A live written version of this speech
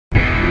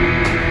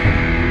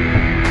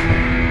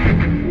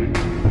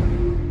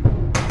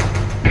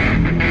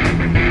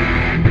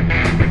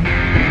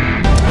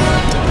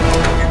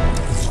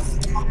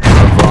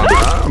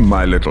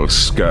little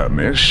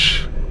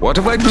skirmish? What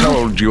have I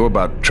told you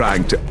about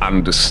trying to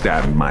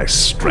understand my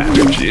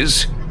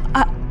strategies?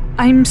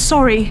 I'm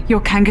sorry,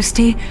 Your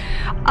Kangasty.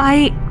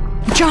 I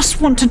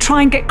just want to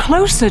try and get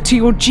closer to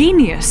your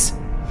genius.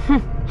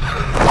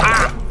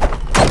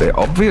 They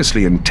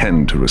obviously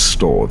intend to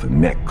restore the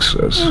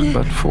Nexus,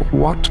 but for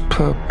what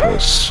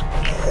purpose?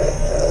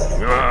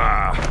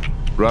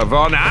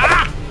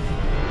 Ravonna!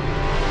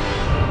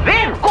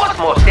 Then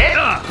Cosmo said,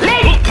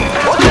 late!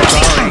 What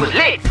was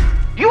late?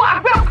 You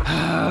are welcome.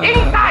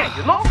 Anytime,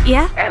 you know?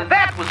 Yeah? And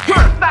that was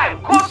first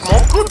time Cosmo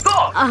could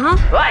talk.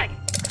 Like,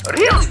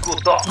 really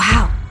good talk.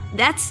 Wow,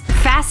 that's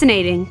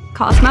fascinating,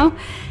 Cosmo.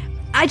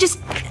 I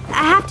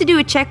have to do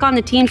a check on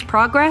the team's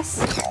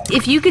progress.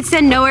 If you could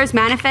send Nowhere's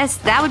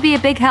manifest, that would be a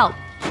big help.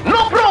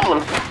 No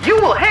problem. You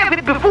will have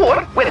it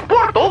before, when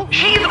Portal,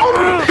 she is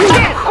open.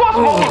 Yes,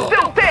 Cosmo will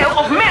still tell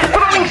of men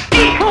throwing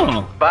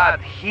sticks.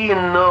 But he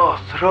no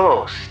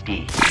throw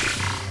sticks.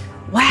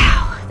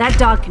 Wow, that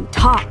dog can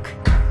talk.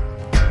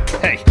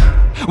 Hey,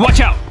 watch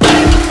out!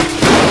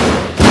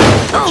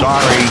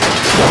 Sorry.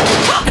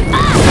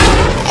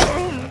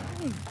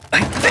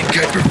 I think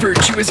I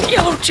preferred you as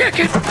Yellow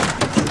Jacket.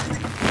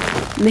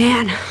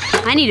 Man,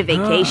 I need a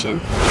vacation.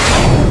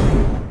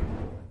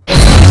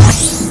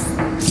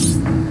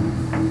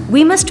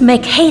 We must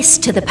make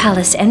haste to the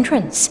palace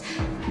entrance.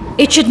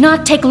 It should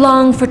not take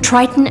long for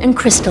Triton and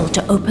Crystal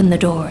to open the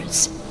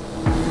doors.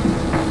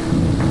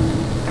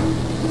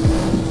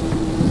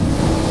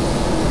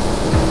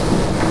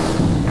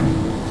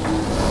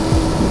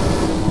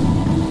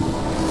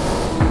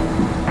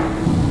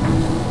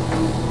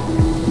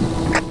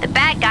 The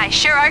bad guys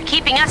sure are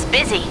keeping us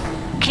busy.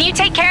 Can you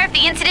take care of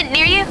the incident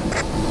near you?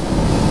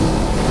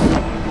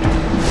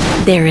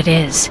 There it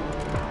is.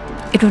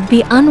 It would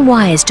be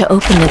unwise to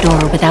open the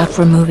door without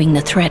removing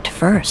the threat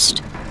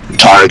first.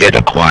 Target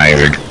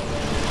acquired.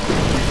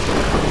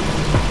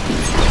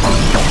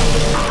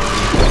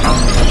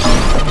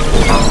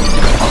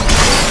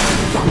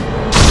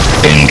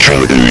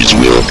 Intruders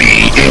will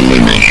be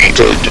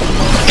eliminated.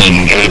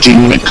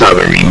 Engaging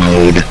recovery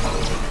mode.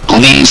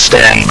 Please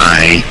stand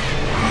by.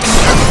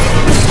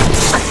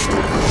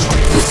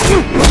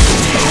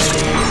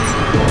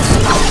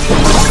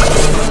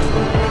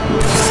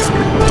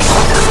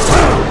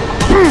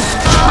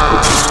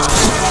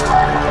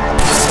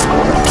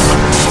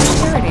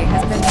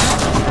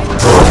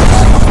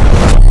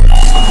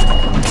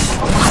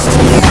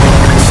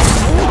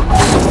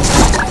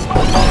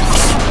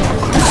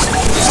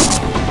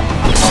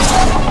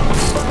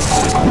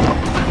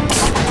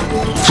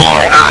 For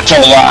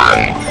Atolan.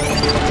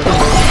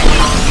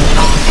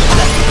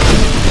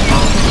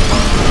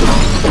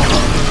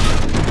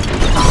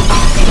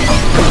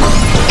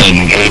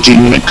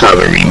 Engaging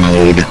recovery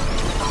mode.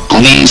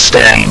 Please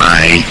stand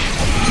by.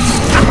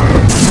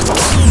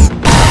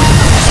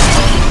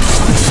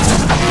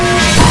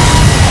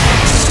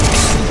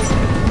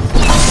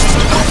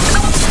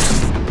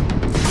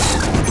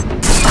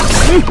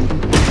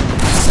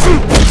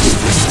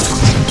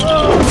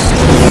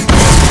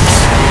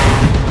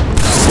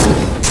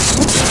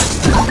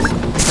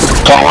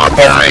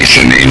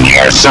 Cooperation in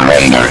your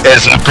surrender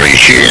is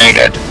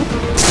appreciated.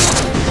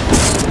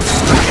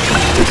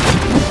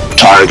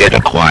 Target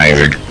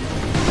acquired.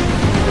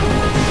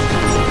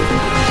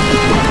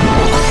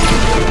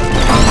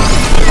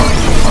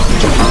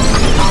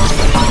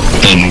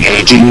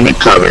 Engaging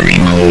recovery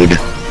mode.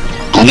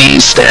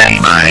 Please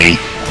stand by.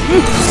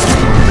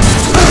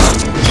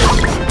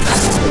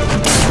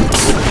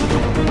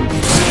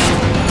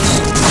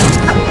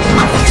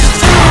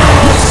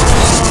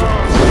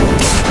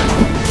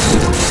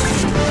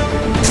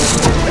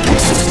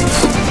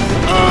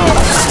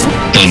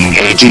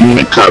 Engaging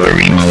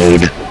recovery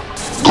mode.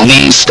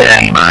 Please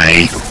stand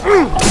by.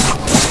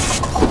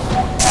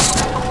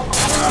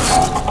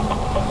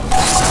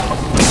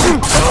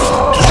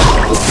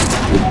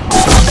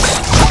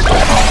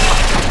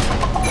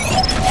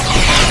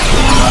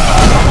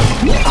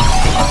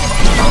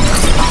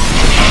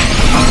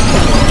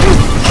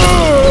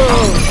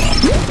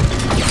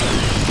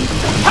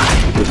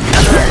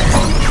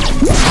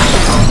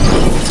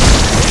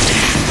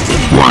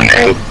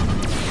 Warning.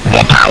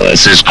 The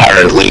palace is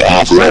currently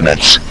off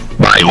limits.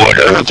 By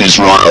order of His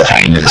Royal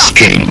Highness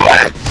King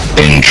Black,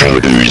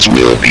 intruders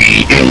will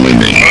be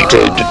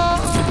eliminated.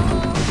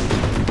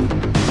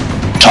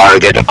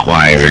 Target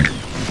acquired.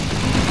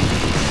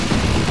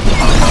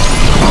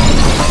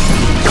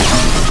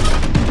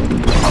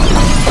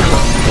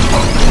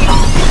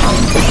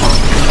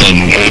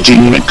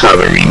 Engaging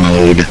recovery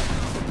mode.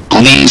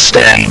 Please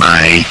stand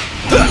by.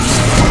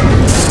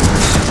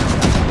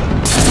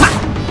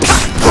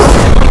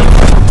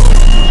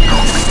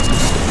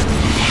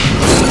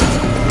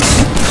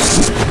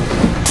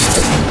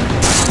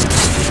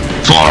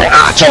 For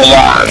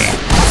Atolan.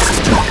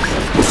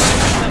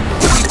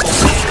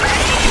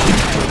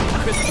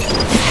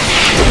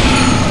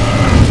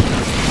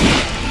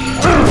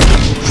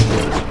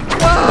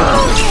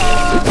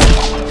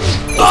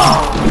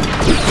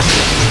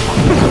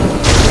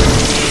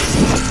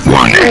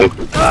 Warning.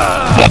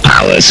 The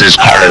palace palace is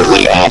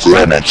currently off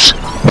limits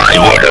by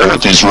order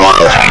of His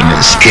Royal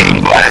Highness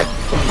King Black.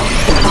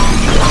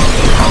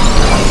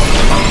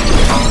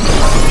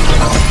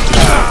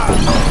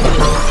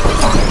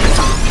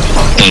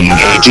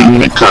 Engaging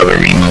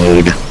recovery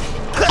mode.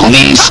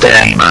 Please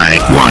stand by.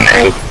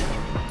 Warning.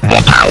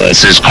 The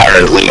palace is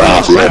currently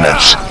off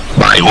limits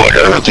by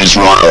order of His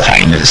Royal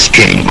Highness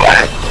King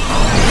Black.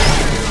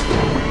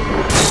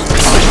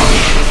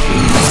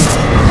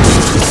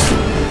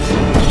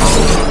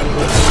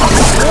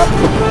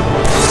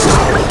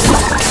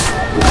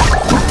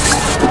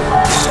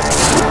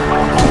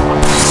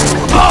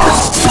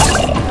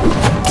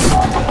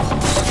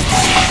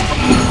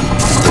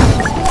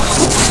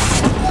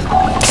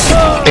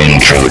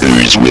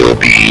 Intruders will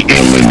be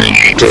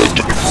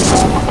eliminated.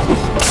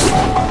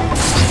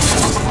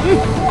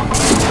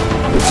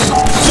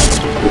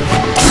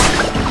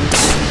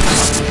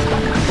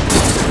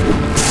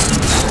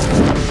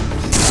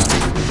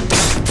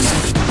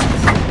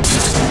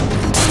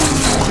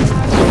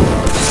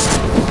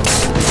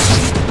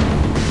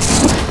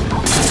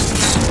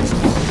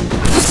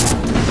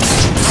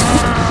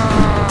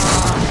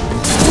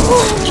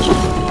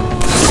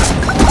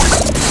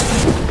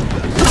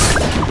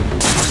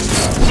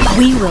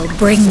 We will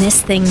bring this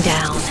thing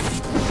down.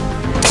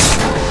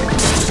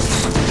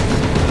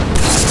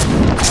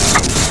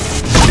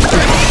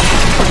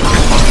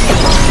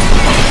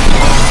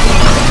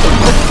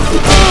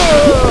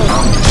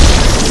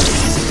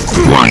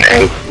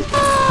 Warning.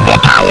 The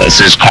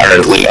palace is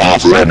currently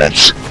off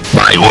limits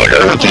by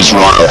order of His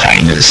Royal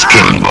Highness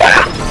King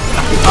Black.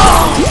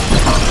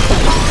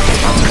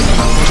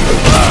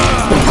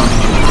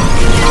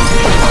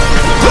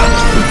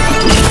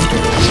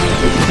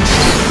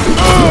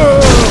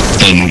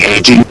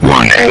 Engaging.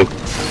 Warning.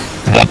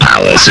 The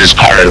palace is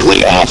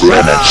currently off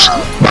limits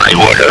by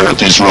order of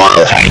His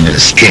Royal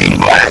Highness King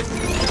Black.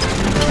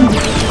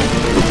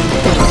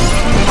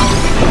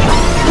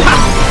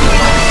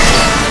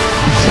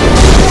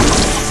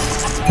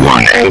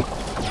 Warning.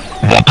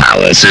 The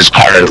palace is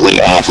currently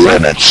off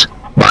limits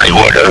by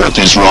order of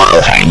His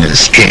Royal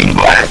Highness King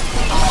Black.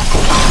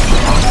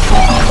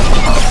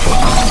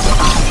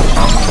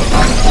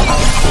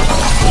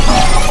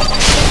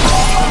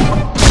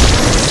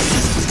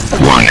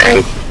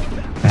 Warning.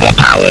 The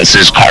palace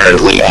is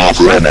currently off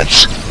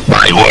limits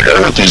by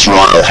order of His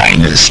Royal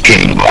Highness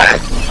King Black.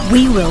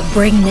 We will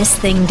bring this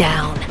thing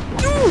down.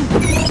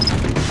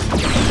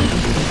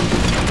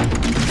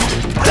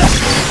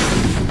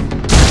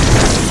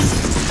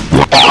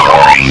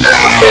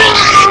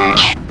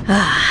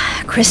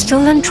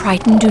 Crystal and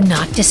Triton do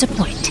not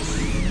disappoint.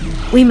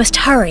 We must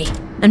hurry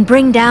and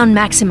bring down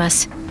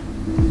Maximus.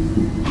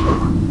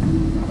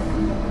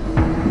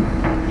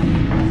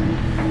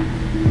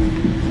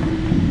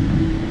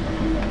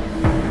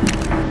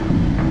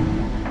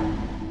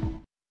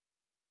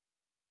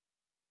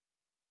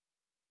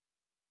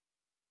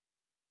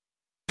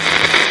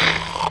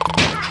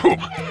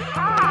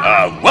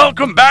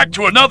 Welcome back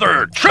to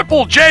another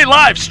Triple J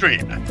live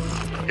stream.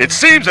 It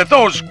seems that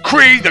those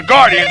Kree, the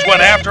Guardians,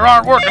 went after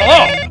aren't working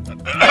alone.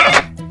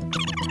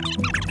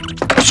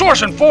 A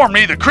source informed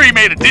me the Kree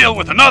made a deal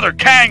with another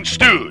Kang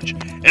stooge,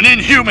 an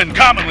Inhuman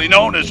commonly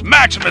known as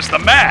Maximus the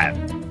Mad.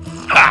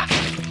 Ha!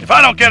 If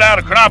I don't get out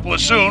of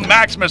Chronopolis soon,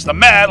 Maximus the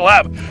Mad will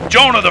have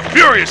Jonah the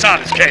Furious on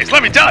his case,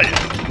 let me tell you.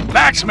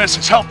 Maximus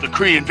has helped the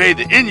Kree invade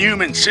the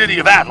Inhuman city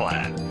of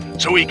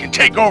Attilan, so he can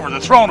take over the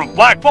throne of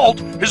Black Bolt,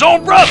 his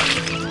own brother.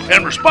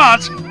 In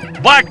response,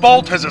 Black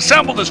Bolt has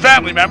assembled his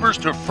family members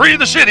to free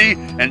the city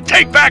and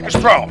take back his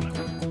throne.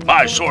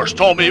 My source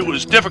told me it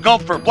was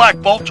difficult for Black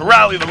Bolt to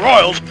rally the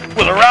royals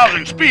with a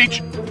rousing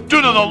speech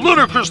due to the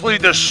ludicrously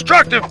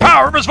destructive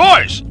power of his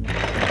voice.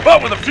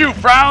 But with a few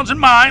frowns and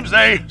mimes,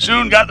 they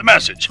soon got the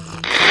message.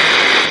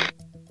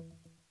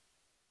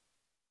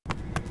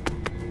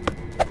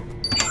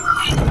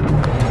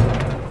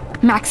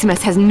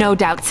 Maximus has no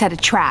doubt set a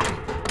trap.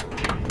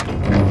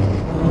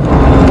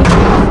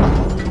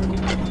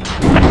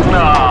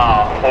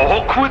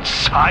 Awkward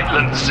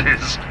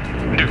silences.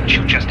 Don't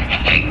you just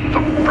hate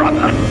them,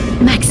 brother?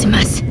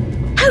 Maximus,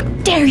 how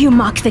dare you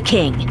mock the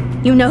king?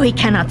 You know he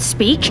cannot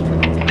speak.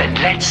 Then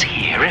let's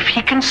hear if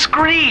he can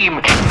scream.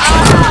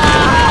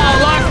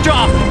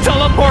 Lockjaw!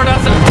 Teleport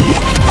us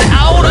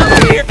out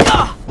of here!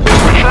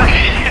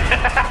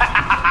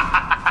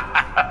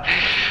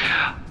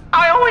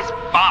 I always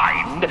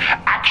find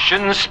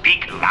actions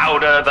speak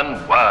louder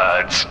than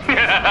words.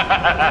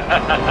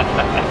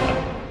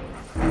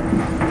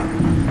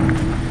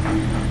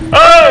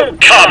 Oh,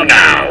 come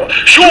now.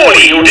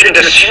 Surely you didn't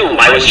assume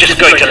I was just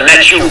going to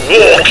let you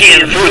walk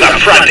in through the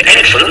front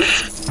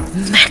entrance?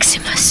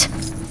 Maximus,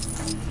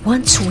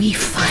 once we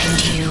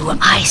find you,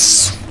 I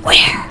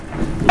swear.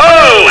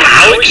 Oh,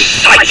 how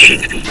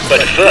exciting!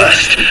 But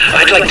first,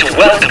 I'd like to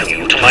welcome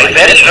you to my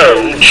very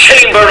own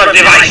Chamber of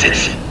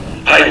Devices.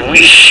 I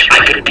wish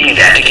I could be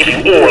there to give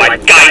you all a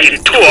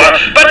guided tour,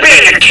 but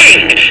being a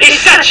king is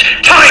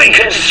such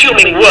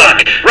time-consuming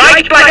work,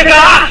 right,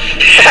 Blackagar?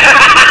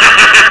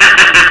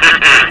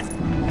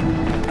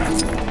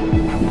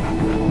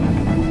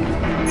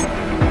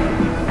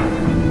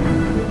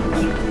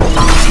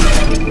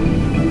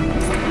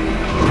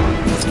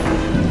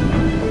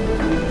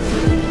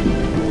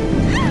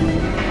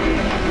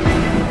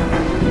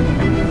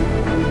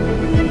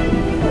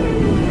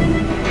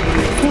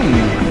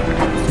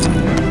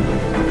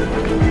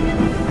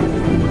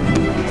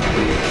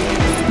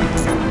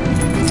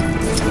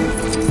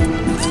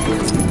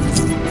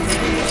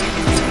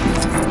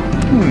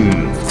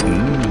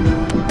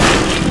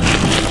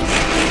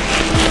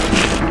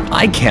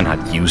 I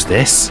cannot use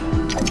this.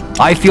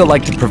 I feel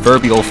like the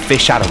proverbial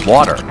fish out of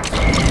water.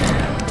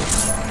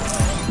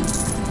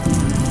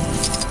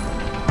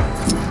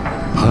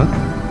 Huh?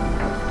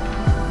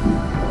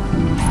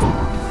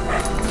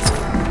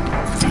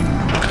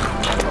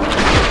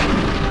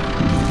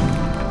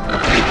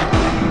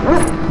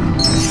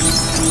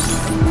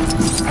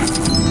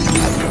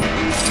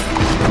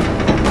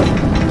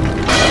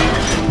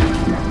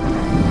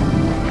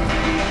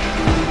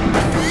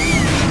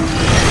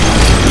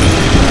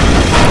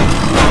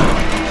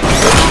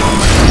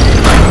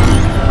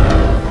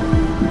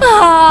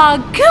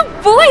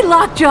 Good boy,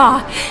 Lockjaw.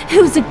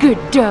 Who's a good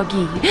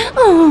doggy?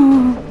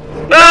 Oh.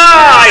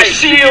 Ah, I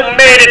see you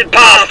made it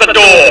past the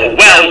door.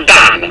 Well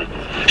done.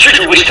 Should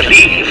you wish to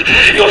leave,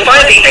 you'll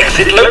find the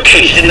exit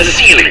located in the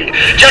ceiling,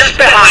 just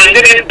behind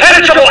an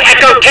impenetrable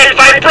Ecotech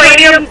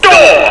vibranium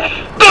door.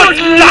 Good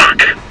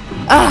luck!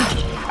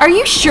 Are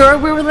you sure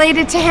we're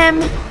related to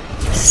him?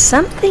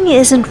 Something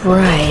isn't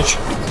right.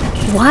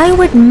 Why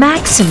would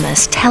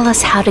Maximus tell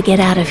us how to get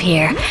out of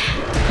here?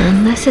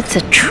 Unless it's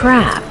a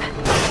trap.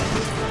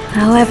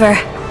 However,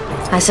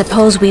 I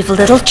suppose we've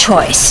little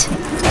choice.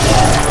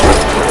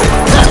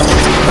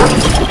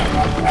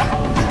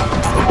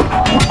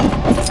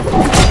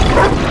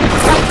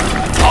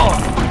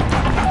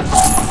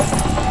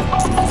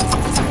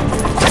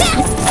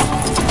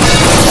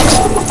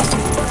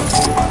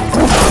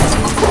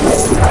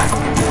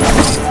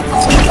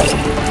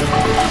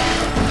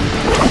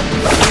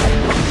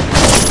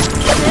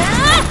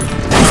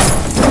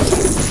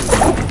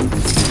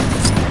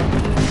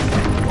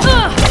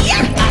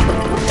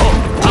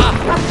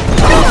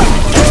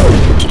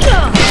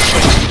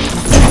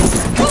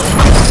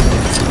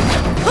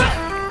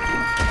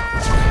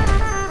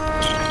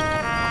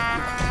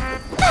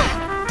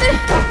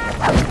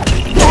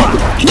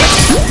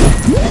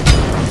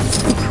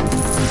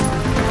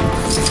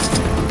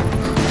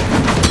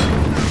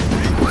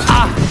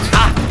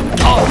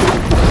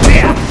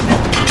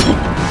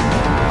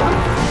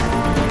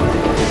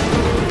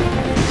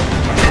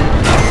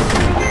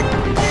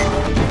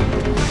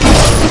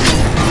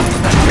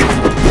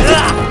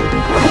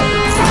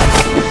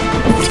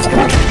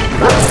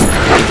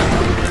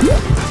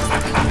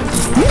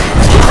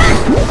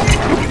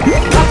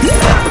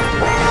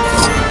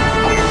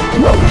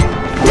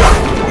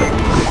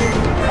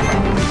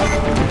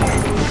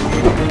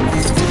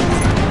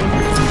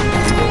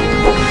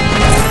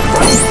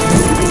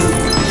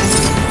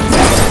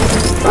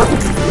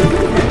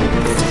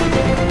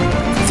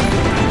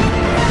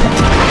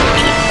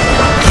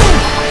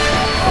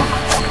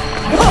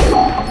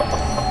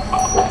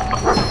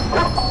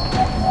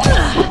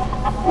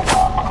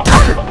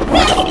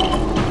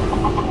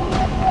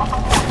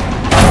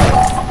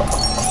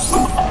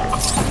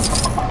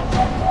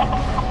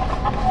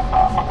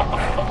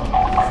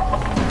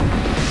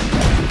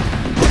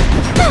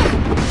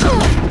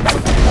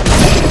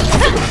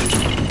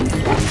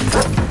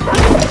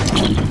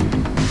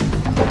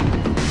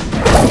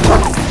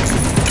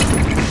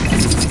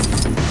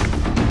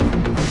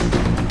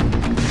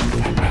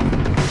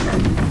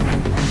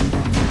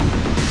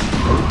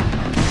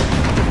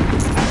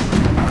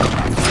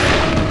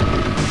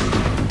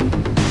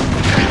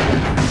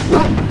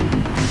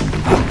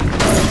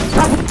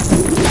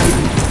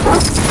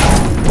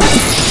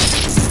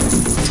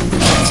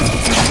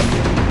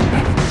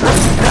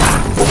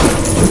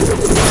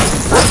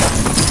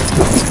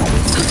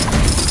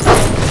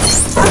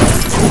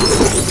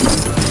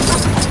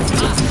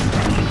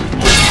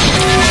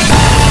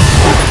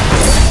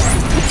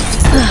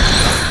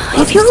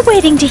 If you're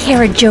waiting to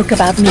hear a joke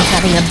about me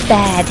having a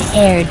bad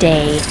hair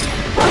day,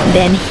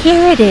 then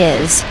here it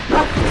is.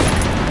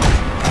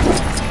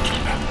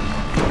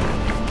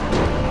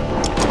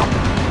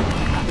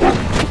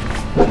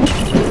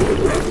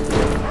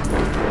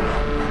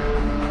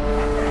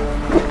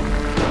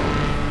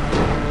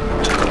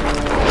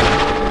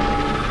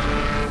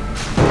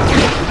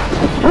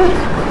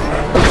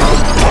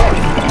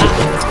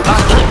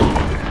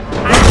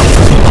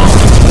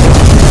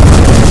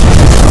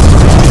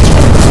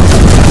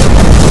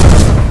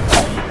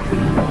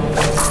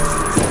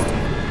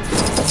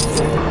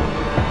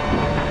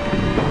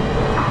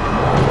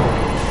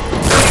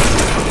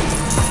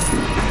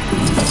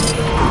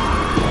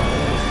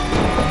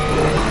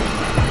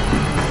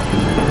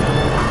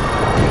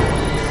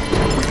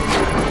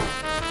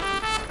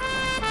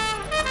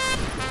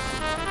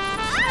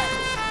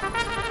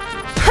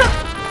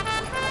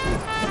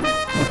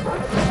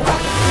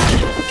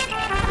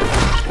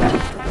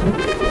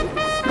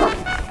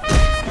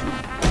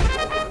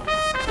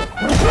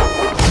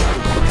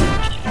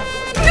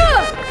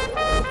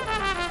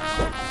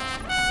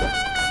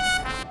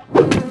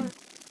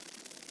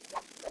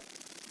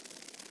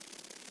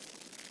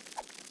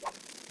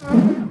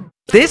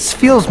 This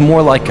feels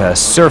more like a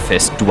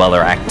surface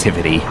dweller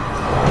activity.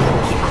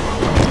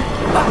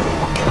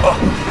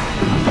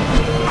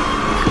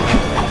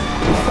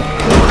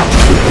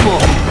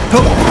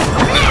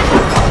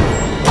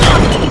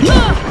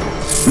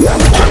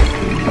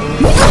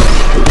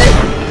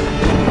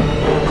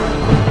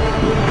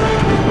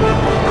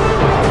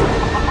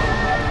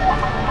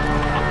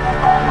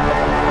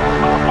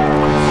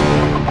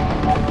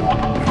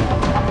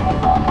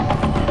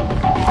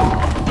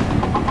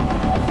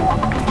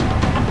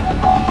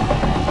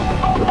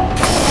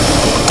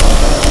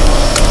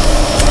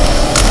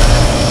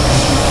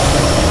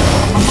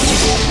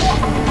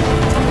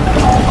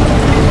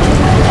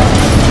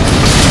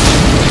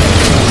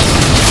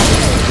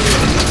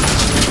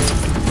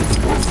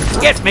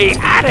 Get me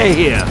out of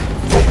here!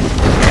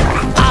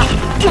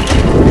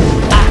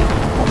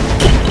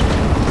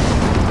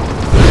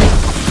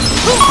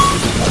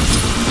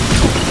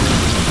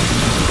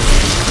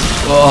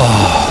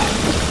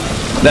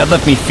 Oh, that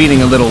left me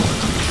feeling a little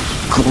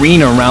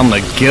green around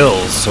the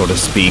gills, so to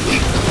speak.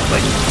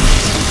 Like,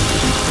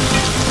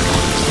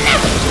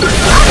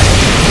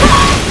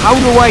 how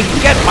do I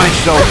get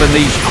myself in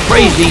these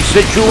crazy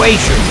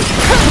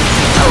situations?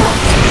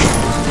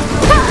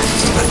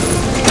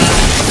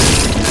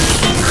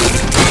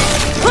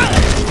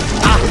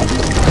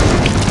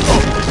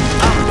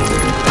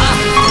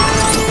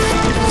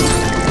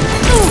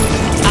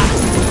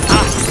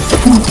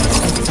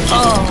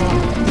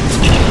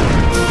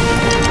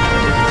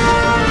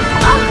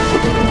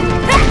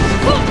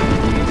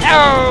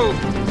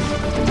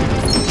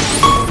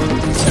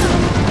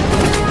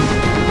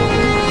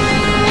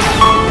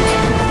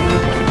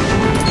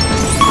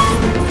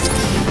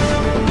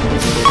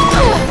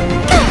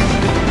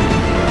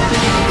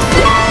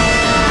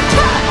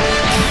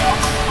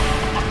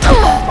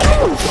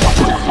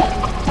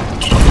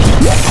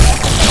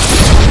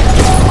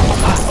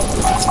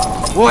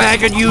 Boy, I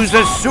could use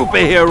a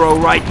superhero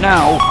right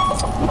now.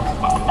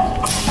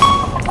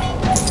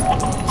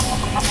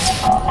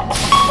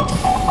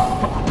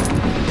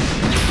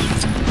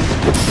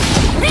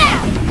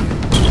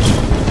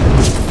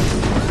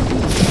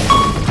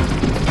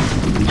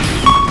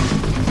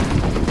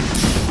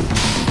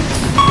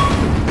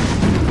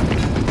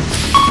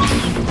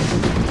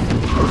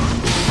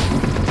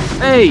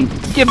 Hey,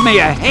 give me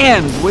a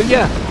hand, will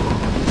ya?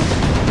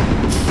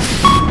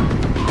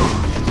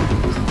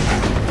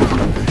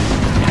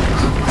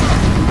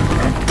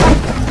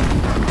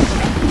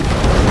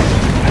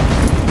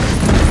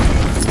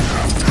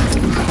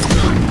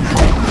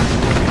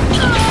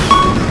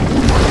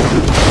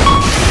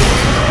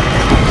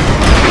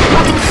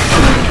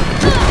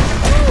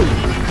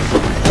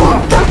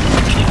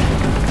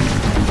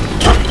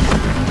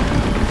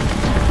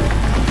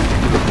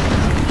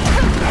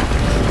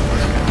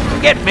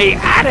 Get me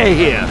out of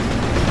here!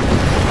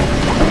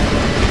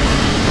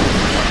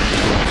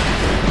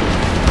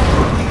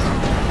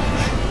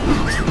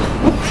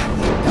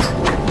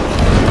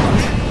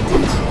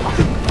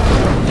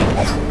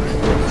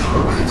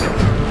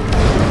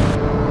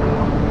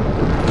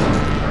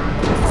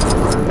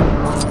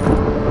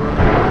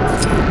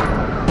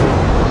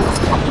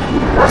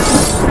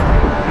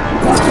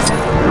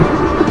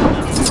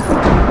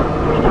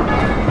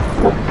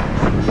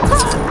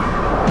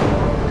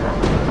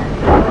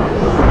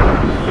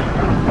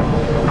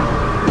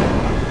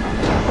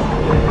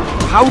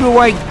 How do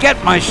I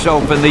get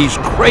myself in these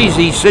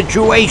crazy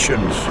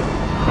situations?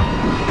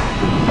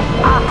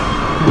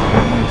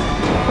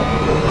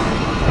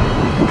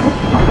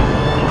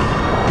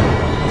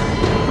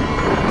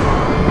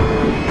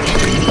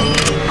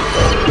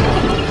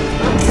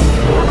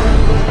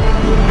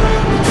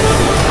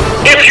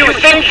 If you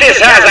think this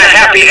has a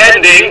happy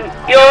ending,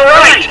 you're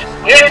right.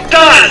 It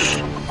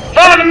does.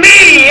 For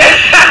me!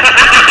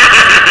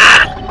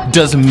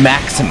 does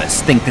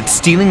Maximus think that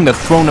stealing the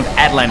throne of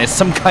Atlan is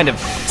some kind of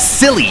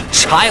silly,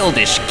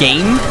 childish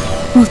game?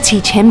 We'll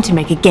teach him to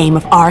make a game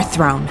of our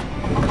throne.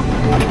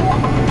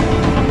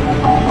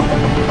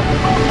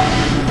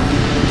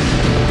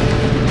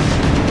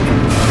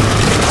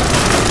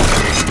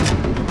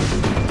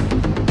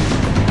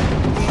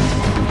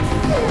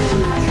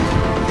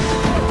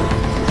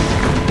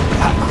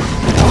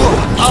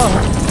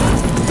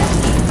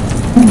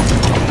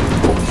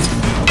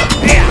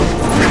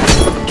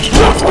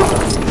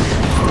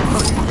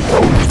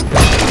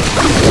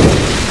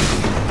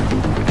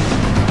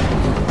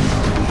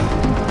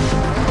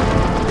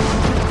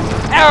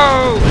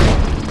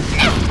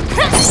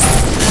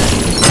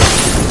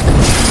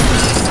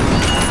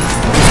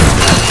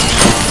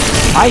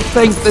 I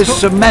think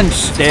this cements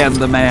Stan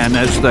the Man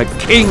as the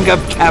king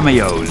of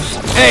cameos.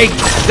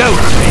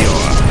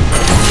 Excelsior!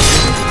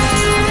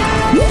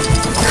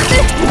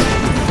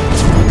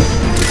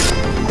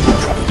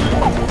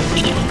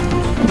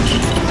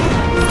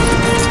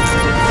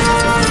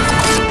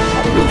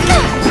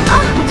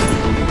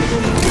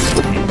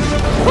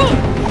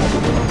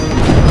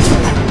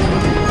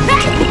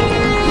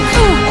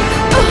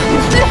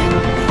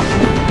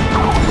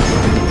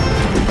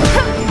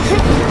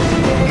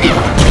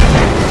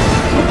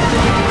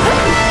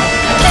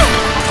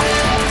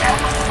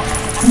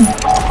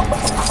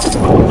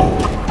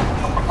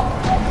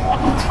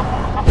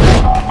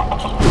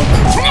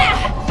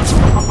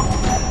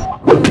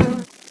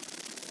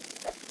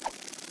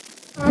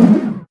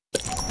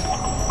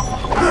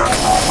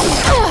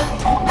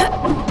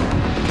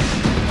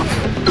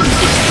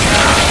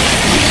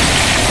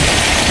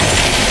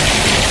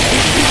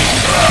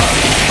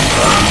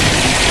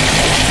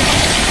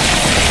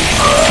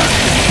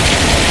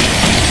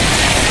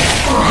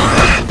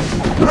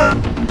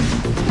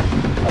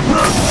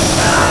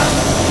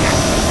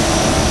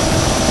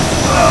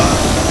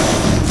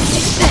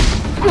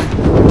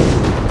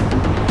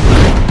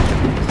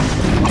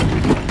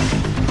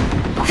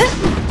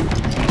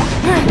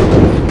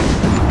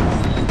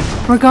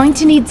 We're going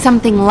to need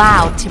something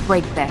loud to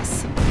break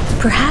this.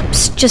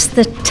 Perhaps just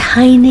the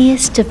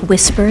tiniest of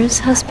whispers,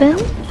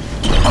 husband?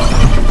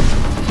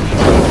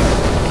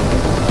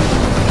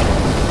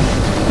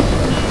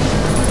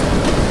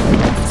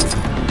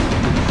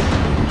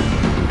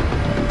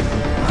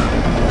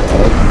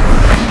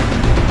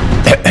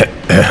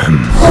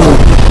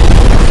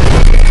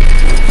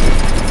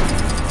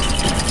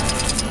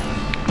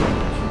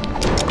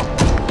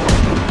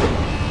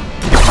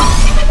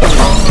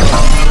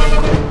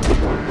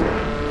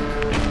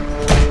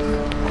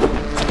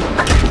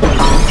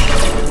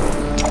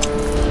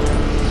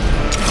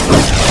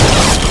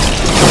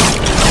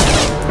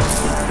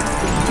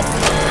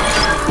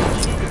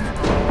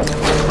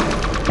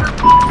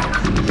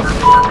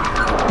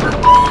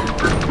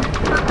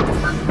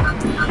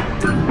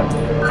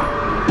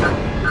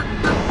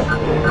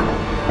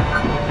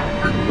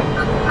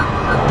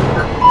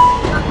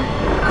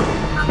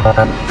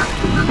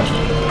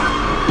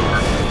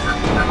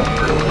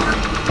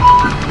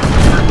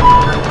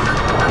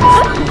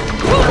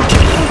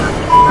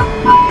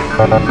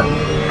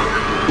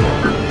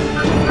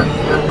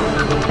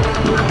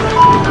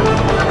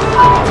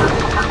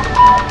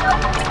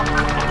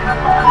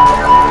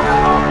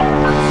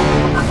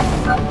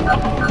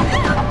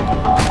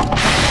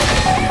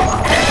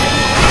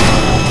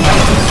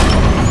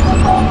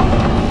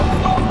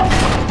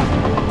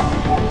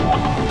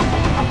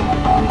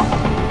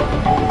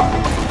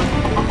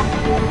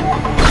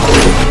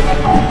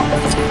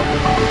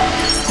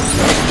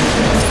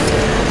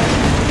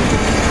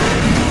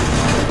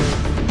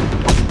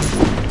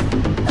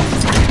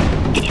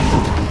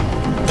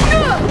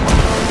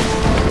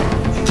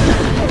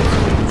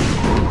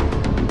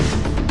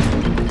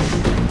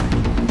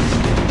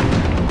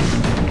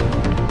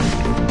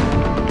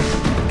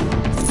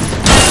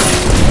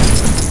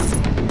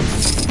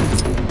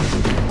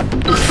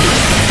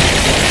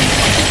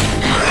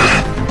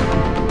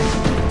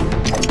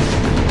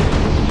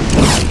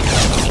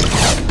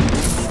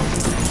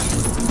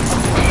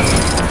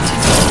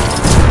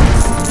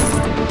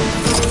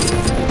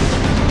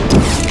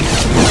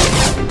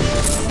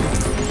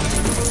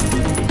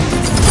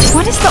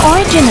 What is the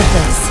origin of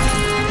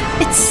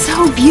this? It's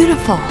so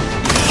beautiful.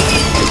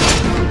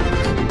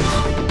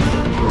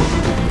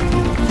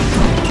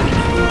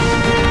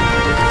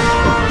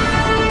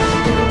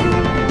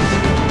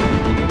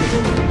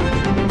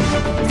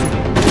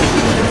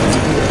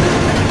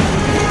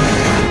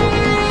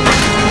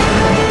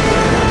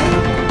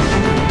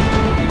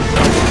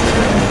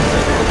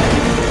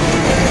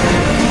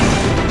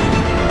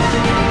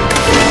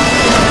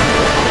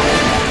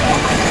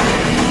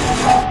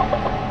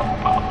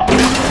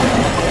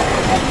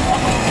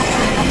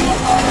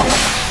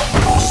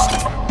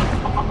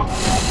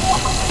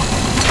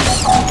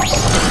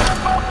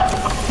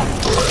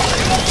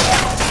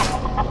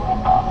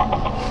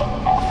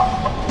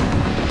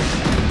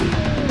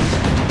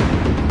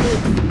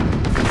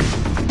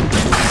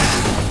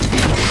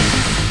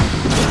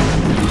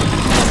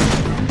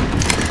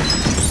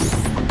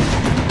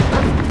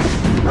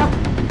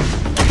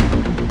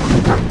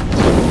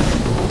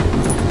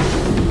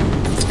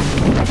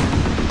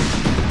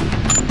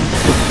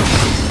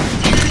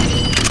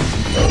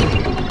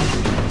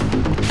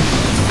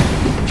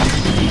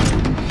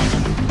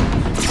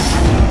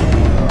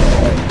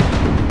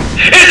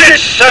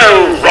 So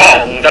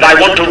wrong that I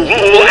want to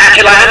rule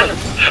Attilan?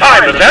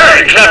 I'm a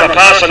very clever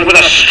person with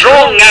a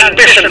strong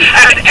ambition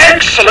and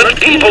excellent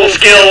people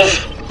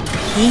skills.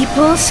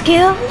 People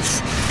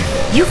skills?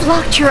 You've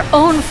locked your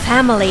own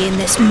family in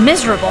this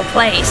miserable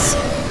place.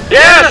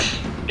 Yes,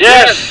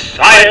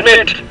 I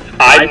admit,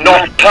 I'm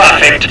not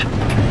perfect.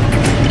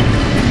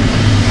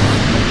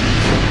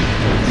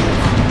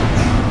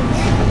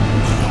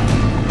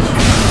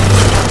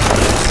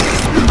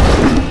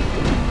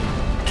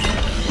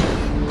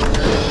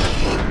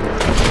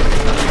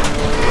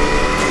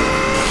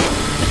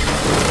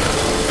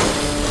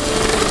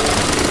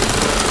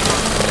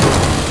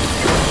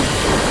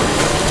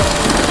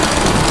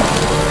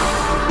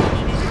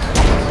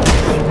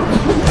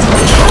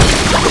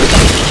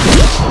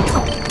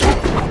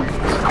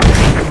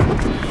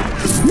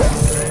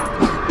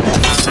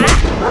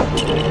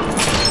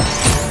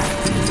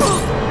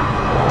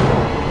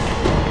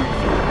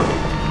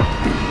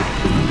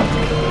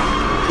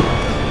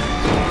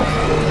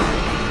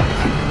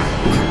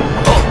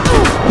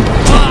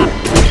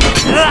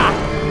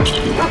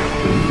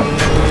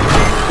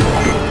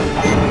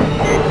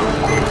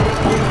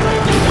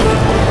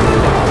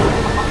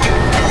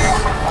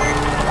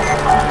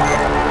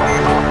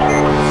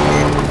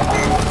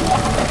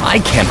 I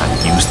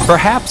cannot use.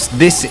 Perhaps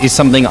this is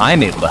something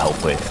I'm able to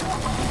help with.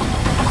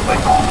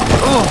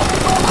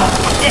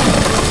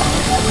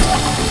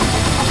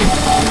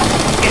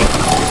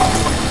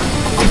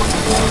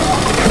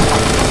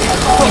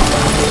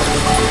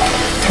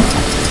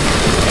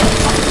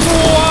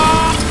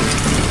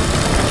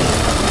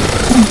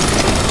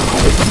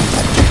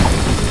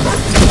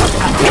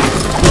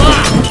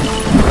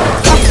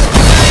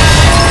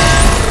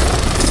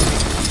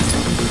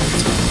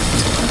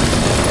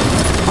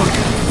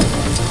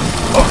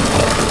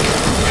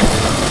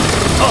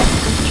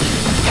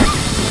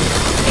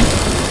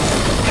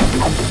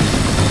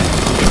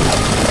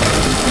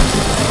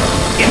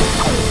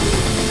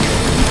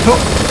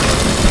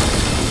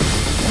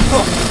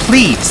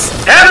 please.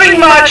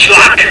 Having much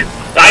luck.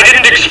 I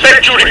didn't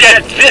expect you to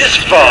get this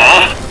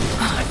far.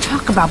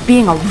 Talk about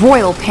being a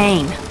royal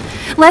pain.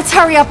 Let's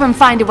hurry up and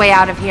find a way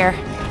out of here.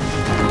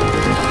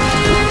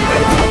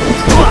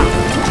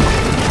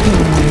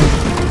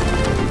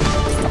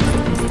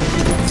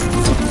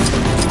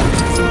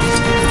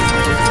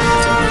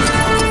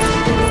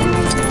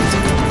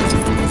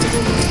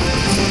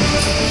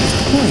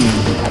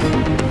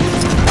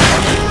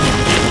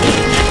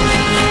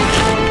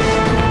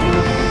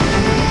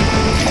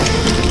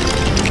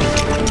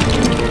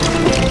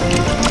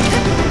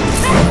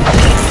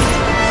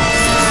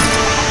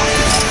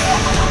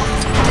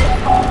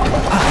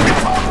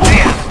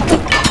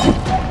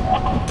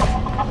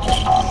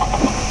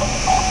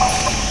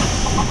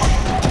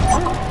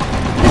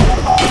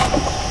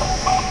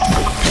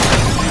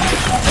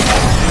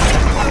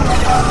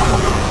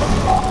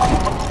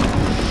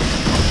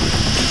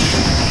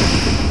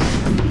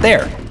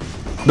 There.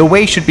 The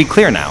way should be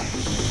clear now.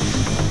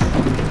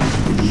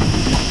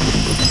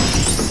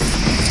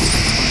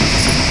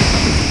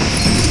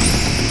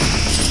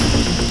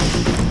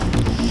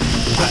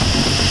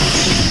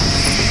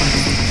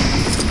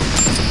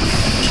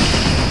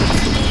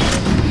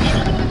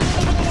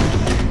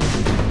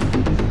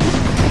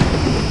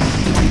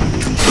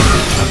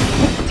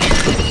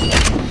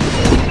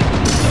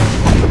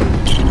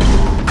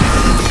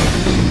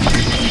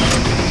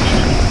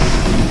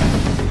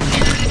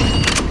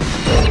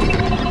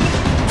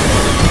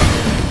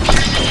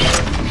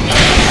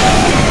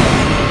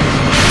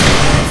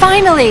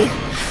 Finally!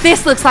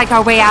 This looks like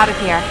our way out of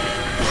here.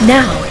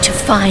 Now to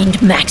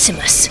find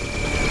Maximus.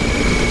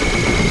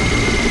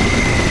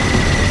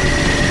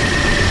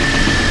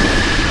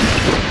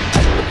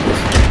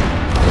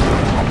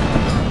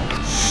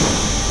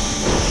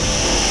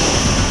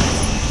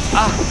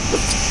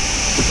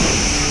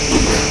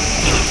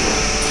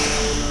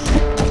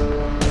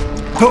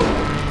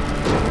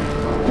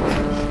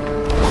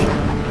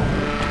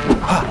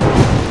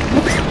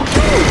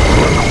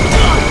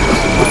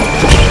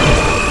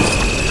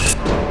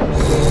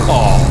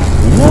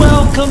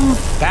 Welcome,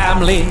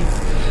 family,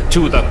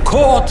 to the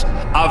court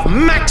of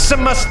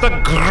Maximus the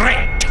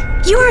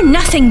Great. You are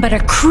nothing but a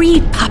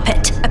creed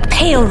puppet, a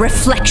pale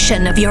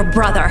reflection of your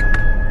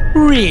brother.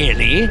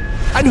 Really?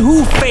 And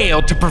who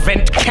failed to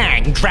prevent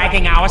Kang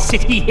dragging our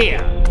city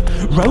here?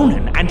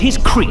 Ronan and his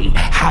creed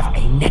have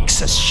a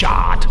Nexus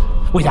shard.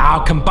 With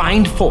our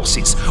combined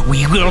forces,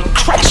 we will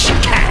crush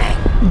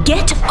Kang.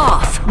 Get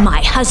off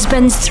my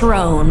husband's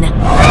throne.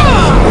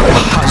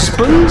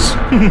 Husbands?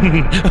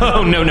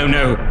 Oh, no, no,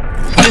 no.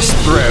 This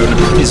throne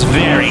is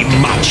very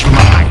much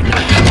mine.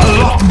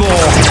 A lot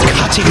more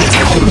cutting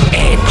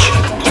edge.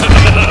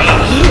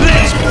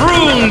 Let's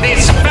prune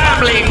this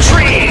family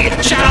tree,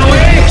 shall we?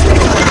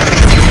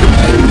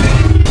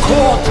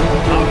 Court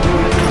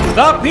of...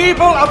 The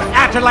people of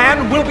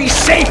Atalan will be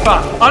safer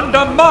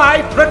under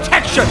my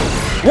protection.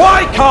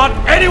 Why can't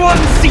anyone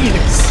see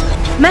this?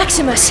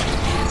 Maximus,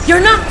 you're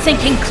not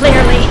thinking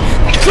clearly.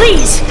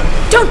 Please,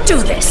 don't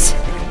do this.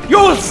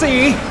 You'll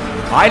see.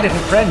 My little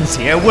friends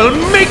here will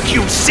make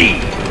you see!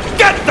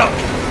 Get them!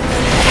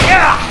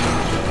 Yeah!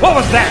 What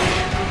was that?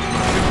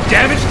 You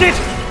damaged it?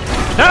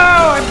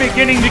 Now I'm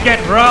beginning to get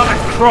rather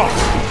cross.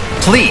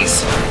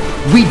 Please,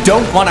 we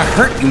don't want to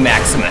hurt you,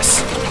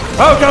 Maximus.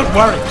 Oh, don't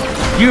worry.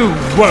 You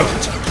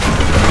won't.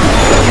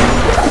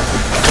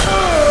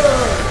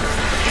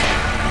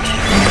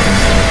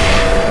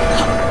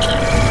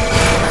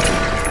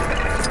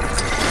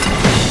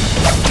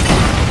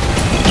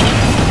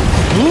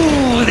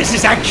 This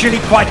is actually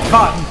quite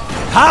fun.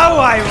 How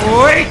I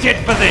waited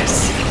for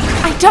this!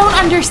 I don't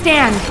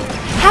understand.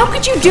 How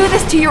could you do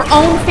this to your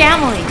own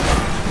family?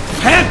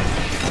 Him?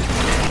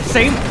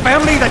 Same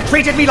family that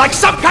treated me like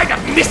some kind of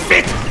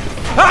misfit?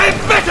 I'm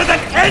better than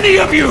any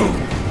of you!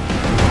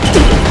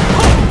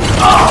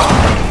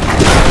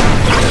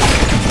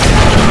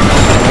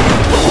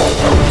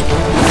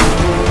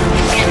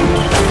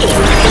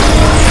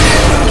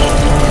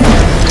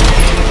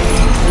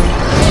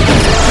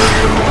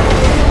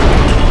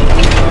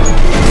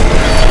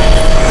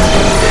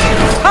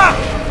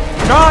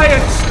 Try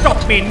and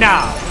stop me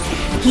now!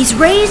 He's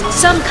raised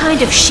some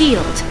kind of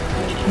shield.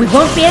 We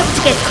won't be able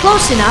to get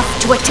close enough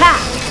to attack.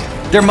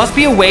 There must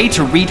be a way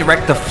to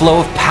redirect the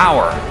flow of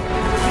power.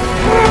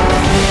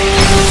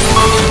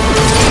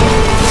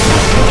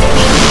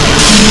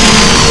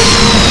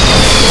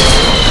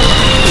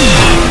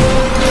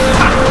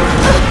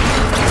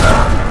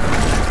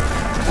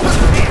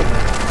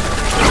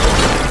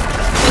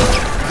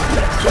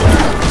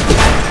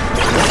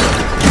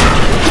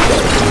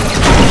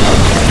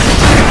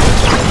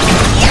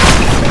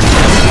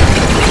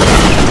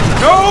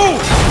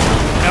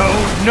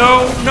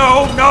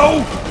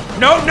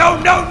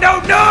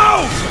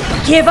 No!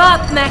 Give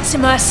up,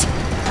 Maximus.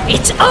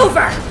 It's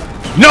over.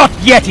 Not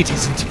yet, it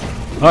isn't.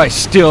 I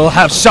still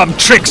have some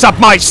tricks up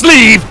my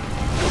sleeve.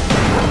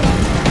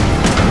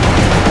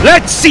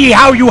 Let's see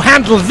how you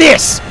handle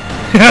this.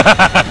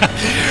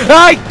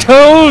 I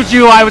told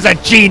you I was a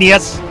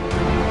genius.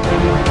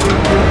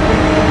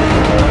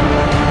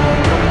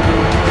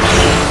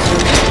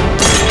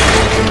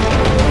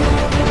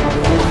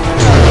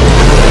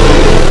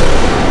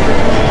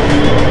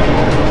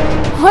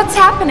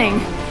 happening?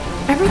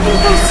 Everything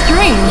feels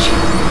strange.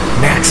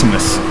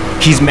 Maximus,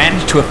 he's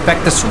managed to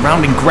affect the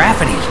surrounding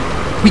gravity.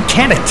 We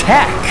can't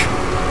attack.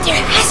 There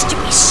has to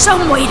be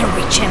some way to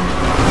reach him.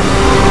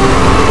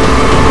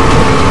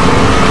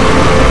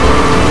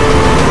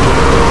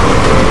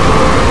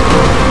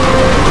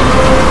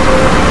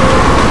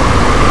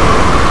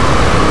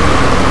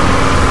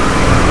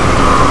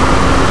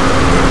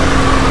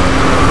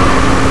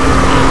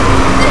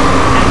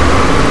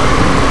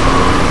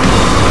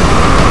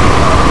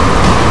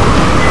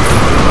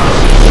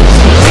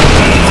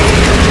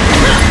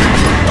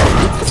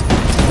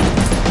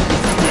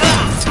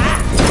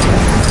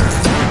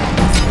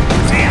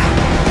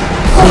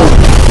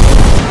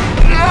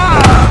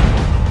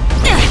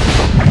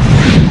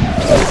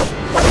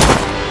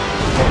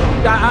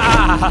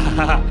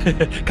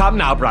 Come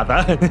now,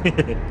 brother.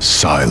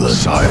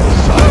 Silence.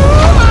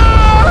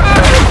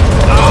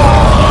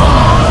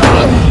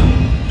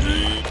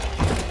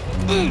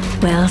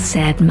 Well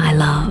said, my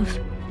love.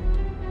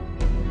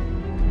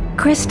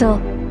 Crystal,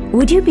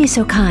 would you be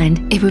so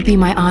kind? It would be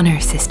my honor,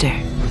 sister.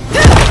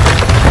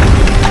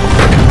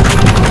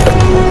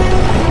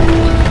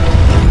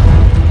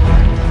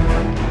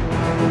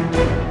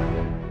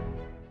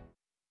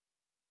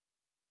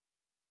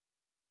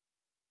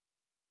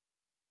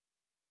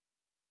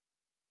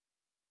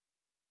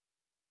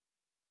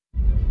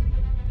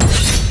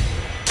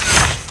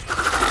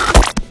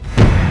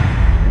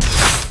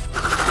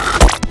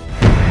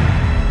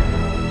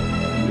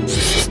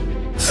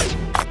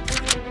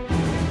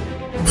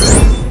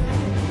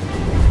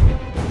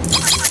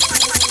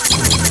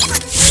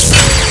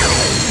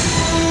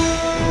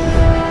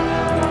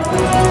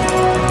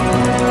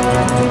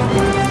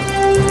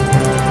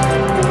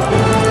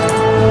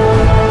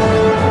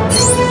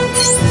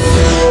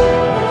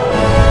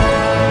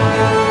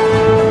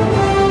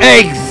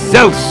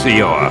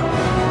 Excelsior!